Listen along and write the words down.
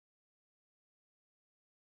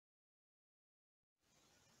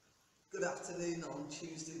Good afternoon on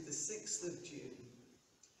Tuesday the 6th of June.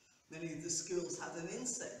 Many of the schools had an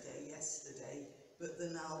inset day yesterday, but they're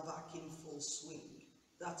now back in full swing.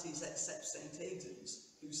 That is, except St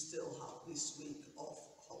Aidan's, who still have this week off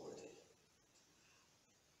holiday.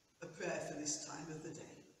 A prayer for this time of the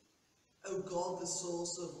day. O God, the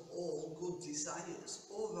source of all good desires,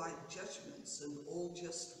 all right judgments and all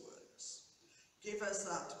just works, give us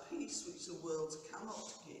that peace which the world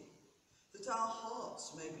cannot give, that our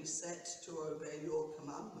hearts may be set to obey your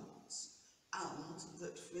commandments, and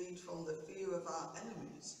that freed from the fear of our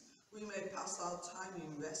enemies, we may pass our time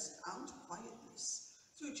in rest and quietness,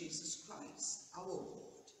 through Jesus Christ our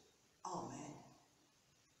Lord. Amen.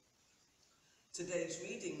 Today's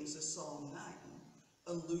readings are Psalm 9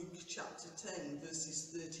 and Luke chapter 10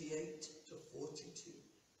 verses 38 to 42.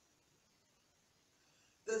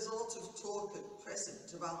 There's a lot of talk at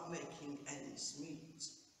present about making ends meet.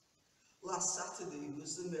 Last Saturday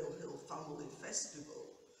was the Mill Hill Family Festival,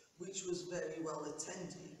 which was very well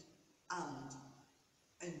attended and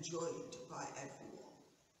enjoyed by everyone.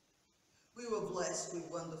 We were blessed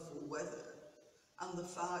with wonderful weather, and the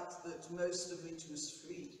fact that most of it was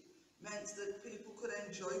free meant that people could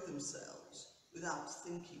enjoy themselves without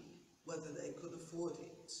thinking whether they could afford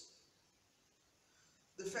it.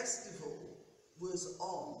 The festival was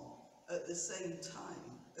on at the same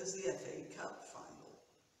time as the FA Cup final.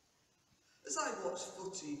 As I watched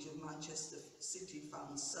footage of Manchester City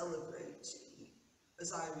fans celebrating,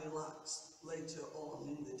 as I relaxed later on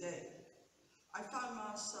in the day, I found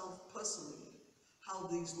myself puzzling how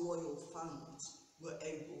these loyal fans were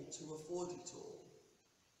able to afford it all.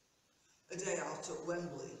 A day out at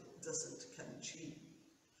Wembley doesn't come cheap,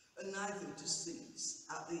 and neither do seats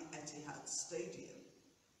at the Etihad Stadium,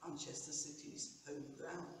 Manchester City's home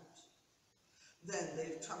ground. Then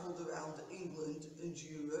they've travelled around England and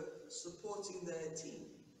Europe supporting their team,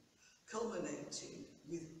 culminating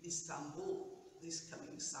with Istanbul this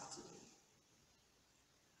coming Saturday.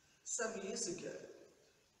 Some years ago,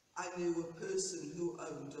 I knew a person who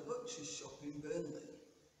owned a butcher's shop in Burnley.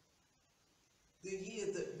 The year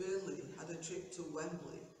that Burnley had a trip to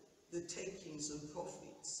Wembley, the takings and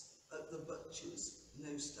profits at the butcher's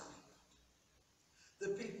nosedived.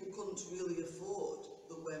 The people couldn't really afford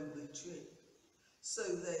the Wembley trip, so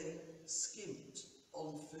they skimped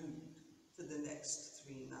on food for the next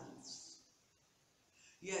 3 months.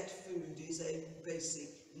 Yet food is a basic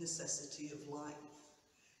necessity of life.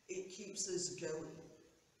 It keeps us going.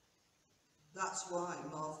 That's why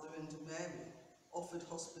Martha and Mary offered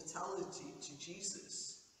hospitality to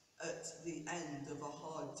Jesus at the end of a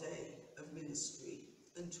hard day of ministry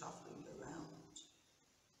and travelling around.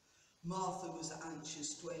 Martha was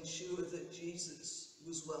anxious to ensure that Jesus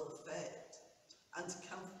was well fed and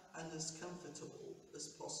as comfortable as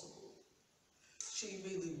possible. She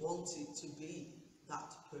really wanted to be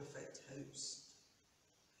that perfect host.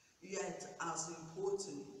 Yet, as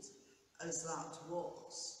important as that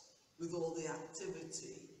was, with all the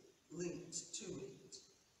activity linked to it,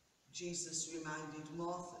 Jesus reminded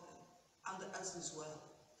Martha, and us as well,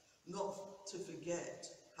 not to forget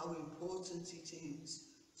how important it is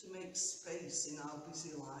to make space in our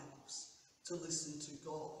busy lives, to listen to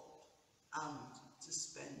God, and to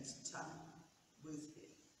spend time with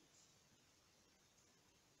Him.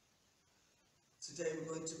 Today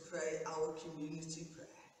we're going to pray our community prayer.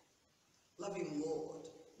 Loving Lord,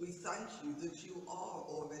 we thank you that you are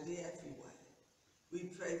already everywhere.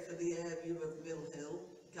 We pray for the area of Mill Hill,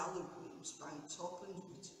 Gallagher, Banktop and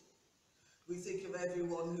Whitton. We think of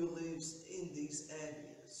everyone who lives in these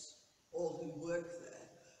areas, all who work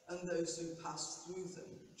there, and those who pass through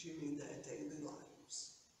them during their daily lives.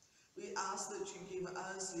 We ask that you give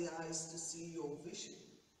us the eyes to see your vision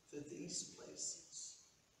for these places.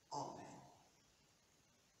 Amen.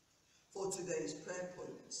 For today's prayer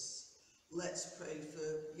points, let's pray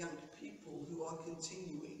for young people who are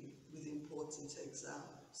continuing with important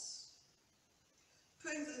exams.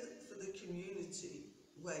 Pray for the community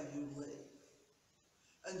where you live,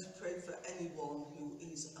 and pray for anyone who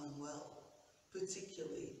is unwell,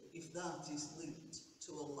 particularly if that is linked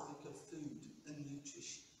to a lack of food and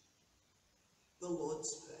nutrition. The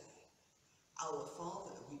Lord's Prayer. Our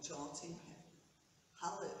Father, which art in heaven,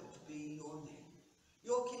 hallowed be your name.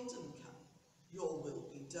 Your kingdom come, your will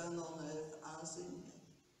be done on earth as in heaven.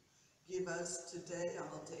 Give us today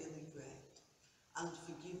our daily bread, and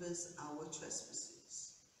forgive us our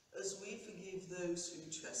trespasses, as we forgive those who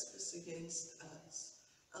trespass against us.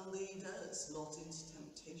 And lead us not into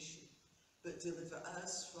temptation, but deliver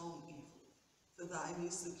us from evil. For thine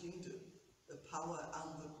is the kingdom, the power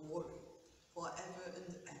and the glory, forever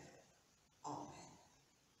and ever. Amen.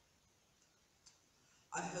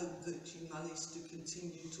 I hope that you manage to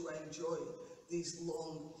continue to enjoy these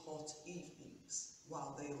long, hot evenings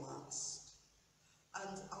while they last.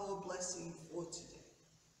 And our blessing for today: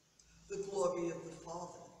 the glory of the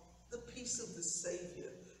Father, the peace of the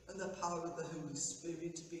Saviour, and the power of the Holy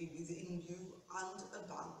Spirit be within you and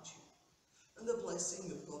about you. And the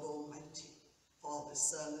blessing of God Almighty, Father,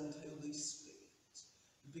 Son, and Holy Spirit,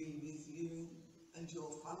 be with you and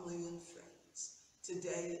your family and friends,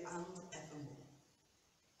 today and evermore.